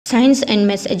Science and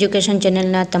maths education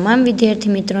ચેનલના તમામ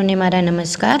વિદ્યાર્થી મિત્રોને મારા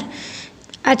નમસ્કાર.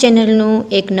 આ ચેનલનું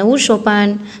એક નવું સોપાન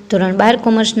ધોરણ 12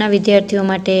 કોમર્સના વિદ્યાર્થીઓ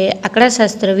માટે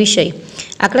આંકડાશાસ્ત્ર વિષય.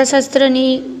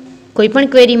 આંકડાશાસ્ત્રની કોઈપણ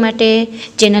ક્વેરી માટે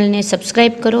ચેનલને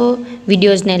સબસ્ક્રાઈબ કરો,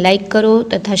 વિડીયોઝને લાઇક કરો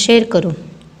તથા શેર કરો.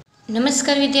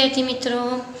 નમસ્કાર વિદ્યાર્થી મિત્રો,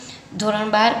 ધોરણ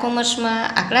 12 કોમર્સમાં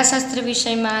આંકડાશાસ્ત્ર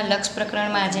વિષયમાં લક્ષ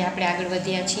પ્રકરણમાં આજે આપણે આગળ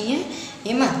વધ્યા છીએ.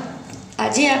 એમાં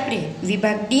આજે આપણે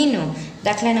વિભાગ ડીનો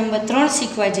દાખલા નંબર 3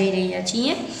 શીખવા જઈ રહ્યા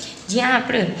છીએ, જ્યાં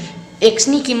આપણે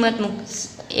એક્સની કિંમત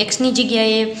એક્સની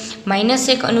જગ્યાએ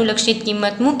 -1 અનુલક્ષિત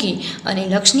કિંમત મૂકી અને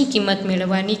લક્ષની કિંમત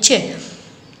મેળવવાની છે.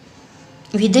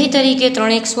 વિધેય તરીકે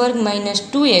 3x²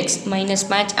 - 2x -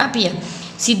 5 આપ્યા.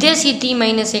 સીધે સીધી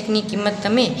 -1ની કિંમત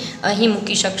તમે અહીં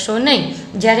મૂકી શકશો નહીં.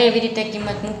 જ્યારે એવી રીતે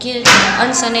કિંમત મૂકીએ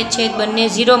અંશ અને છેદ બંને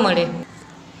 0 મળે,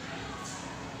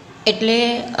 એટલે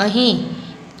અહીં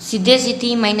સીધે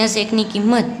સીધી -1ની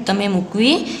કિંમત તમે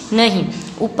મૂકવી નહીં.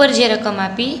 ઉપર જે રકમ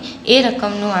આપી એ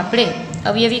રકમનો આપણે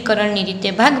અવયવીકરણની રીતે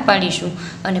ભાગ પાડીશું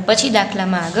અને પછી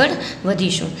દાખલામાં આગળ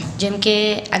વધીશું. જેમ કે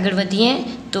આગળ વધીએ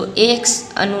તો x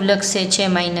અનુલક્ષે છે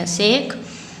 -1,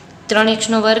 3x²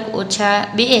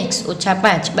 - 2x -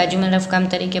 5 બાજુમાં રફકામ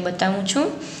તરીકે બતાવું છું.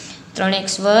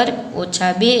 3x² -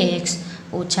 2x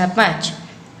 - 5,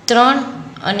 3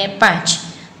 અને 5.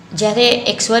 જ્યારે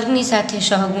x² સાથે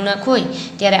સહગુણક હોય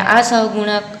ત્યારે આ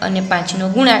સહગુણક અને 5નો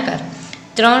ગુણાકાર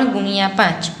 3 ×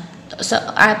 5,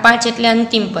 આ 5 એટલે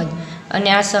અંતિમ પદ અને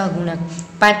આ સહગુણક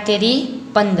 5 તેરી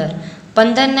 15.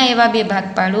 15ના એવા બે ભાગ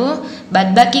પાડો,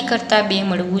 બાદબાકી કરતાં 2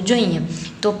 મળવું જોઈએ.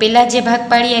 તો પહેલાં જે ભાગ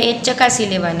પાડ્યા એ જ ચકાસી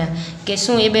લેવાના કે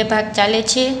શું એ બે ભાગ ચાલે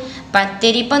છે. 5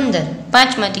 તેરી 15,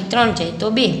 5માંથી 3 જાય તો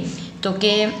 2, તો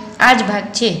કે આ જ ભાગ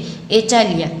છે એ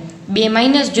ચાલ્યા. 2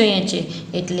 માઇનસ જોઈએ છે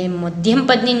એટલે મધ્યમ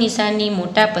પદની નિશાની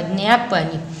મોટા પદને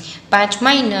આપવાની.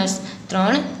 5 -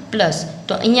 3 પ્લસ,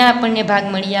 તો અહીંયા આપણને ભાગ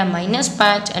મળ્યા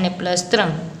 -5 અને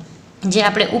 +3, જે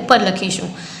આપણે ઉપર લખીશું.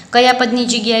 કયા પદની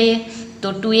જગ્યાએ? તો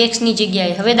 2xની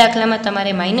જગ્યાએ. હવે દાખલામાં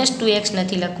તમારે -2x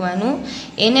નથી લખવાનું,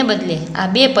 એને બદલે આ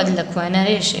બે પદ લખવાના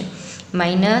રહેશે.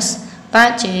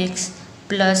 -5x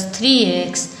 +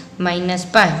 3x -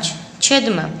 5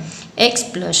 છેદમાં x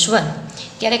 + 1.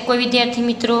 ક્યારેક કોઈ વિદ્યાર્થી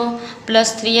મિત્રો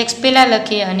 +3x પહેલાં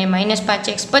લખે અને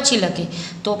 -5x પછી લખે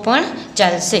તો પણ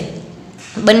ચાલશે.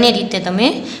 બંને રીતે તમે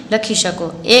લખી શકો.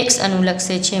 x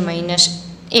અનુલક્ષે છે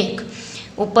 -1.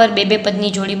 ઉપર બે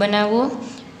પદની જોડી બનાવો.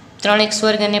 3x²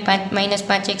 અને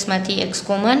 -5xમાંથી x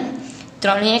કોમન,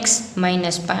 3x -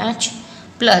 5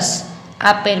 પ્લસ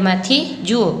આ પેરમાંથી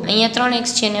જુઓ અહીંયા 3x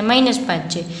છે ને -5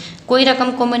 છે, કોઈ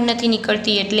રકમ કોમન નથી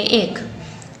નીકળતી એટલે 1.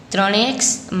 3x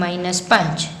 -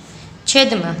 5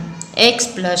 છેદમાં x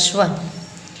 + 1.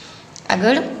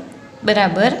 આગળ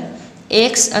બરાબર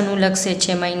x અનુલક્ષે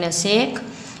છે -1,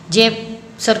 જે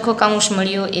સરખો કાઉન્સ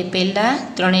મળ્યો એ પહેલાં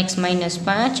 3x -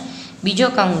 5, બીજો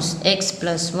કાઉન્સ x +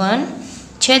 1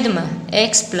 છેદમાં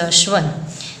x + 1.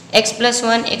 x +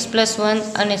 1 x + 1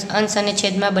 અને અંશ અને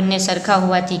છેદમાં બંને સરખા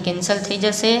હોવાથી કેન્સલ થઈ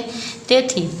જશે.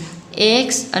 તેથી x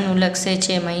અનુલક્ષે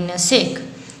છે -1,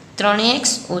 3x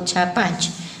 - 5.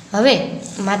 હવે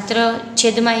માત્ર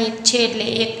છેદમાં 1 છે એટલે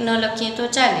 1 ન લખીએ તો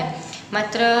ચાલે,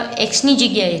 માત્ર xની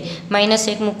જગ્યાએ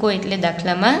 -1 મૂકો એટલે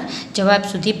દાખલામાં જવાબ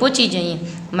સુધી પહોંચી જઈએ.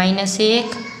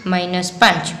 -1 -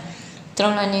 5,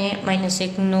 3 અને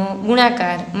 -1નો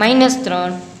ગુણાકાર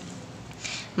 -3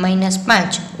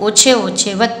 -5 ઓછે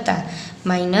ઓછે વત્તા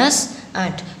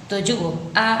 -8. તો જુઓ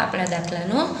આ આપણા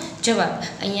દાખલાનો જવાબ.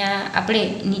 અહીંયા આપણે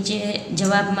નીચે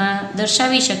જવાબમાં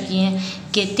દર્શાવી શકીએ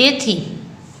કે તેથી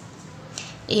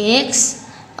x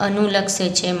અનુલક્ષે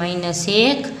છે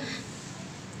 -1,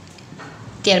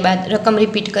 ત્યારબાદ રકમ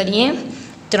રિપીટ કરીએ.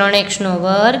 3x²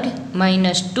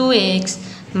 - 2x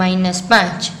 -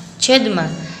 5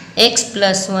 છેદમાં x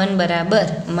 + 1 બરાબર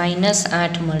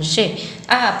 -8 મળશે.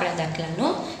 આ આપણા દાખલાનો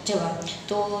જવાબ.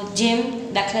 તો જેમ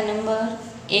દાખલા નંબર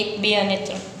 1, 2 અને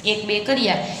 1, 2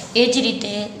 કર્યા એ જ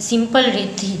રીતે સિમ્પલ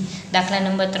રીતથી દાખલા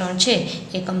નંબર 3 છે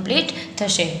એ કમ્પ્લીટ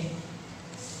થશે.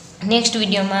 નેક્સ્ટ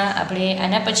વિડીયોમાં આપણે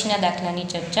આના પછીના દાખલાની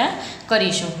ચર્ચા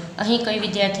કરીશું. અહીં કોઈ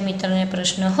વિદ્યાર્થી મિત્રને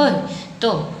પ્રશ્ન હોય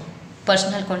તો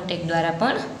પર્સનલ કોન્ટેક્ટ દ્વારા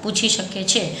પણ પૂછી શકે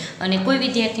છે. અને કોઈ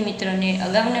વિદ્યાર્થી મિત્રને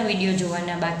અગાઉના વિડીયો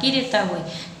જોવાના બાકી રહેતા હોય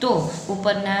તો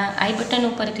ઉપરના આઈ બટન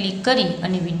ઉપર ક્લિક કરી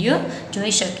અને વિડીયો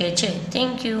જોઈ શકે છે.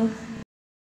 Thank you.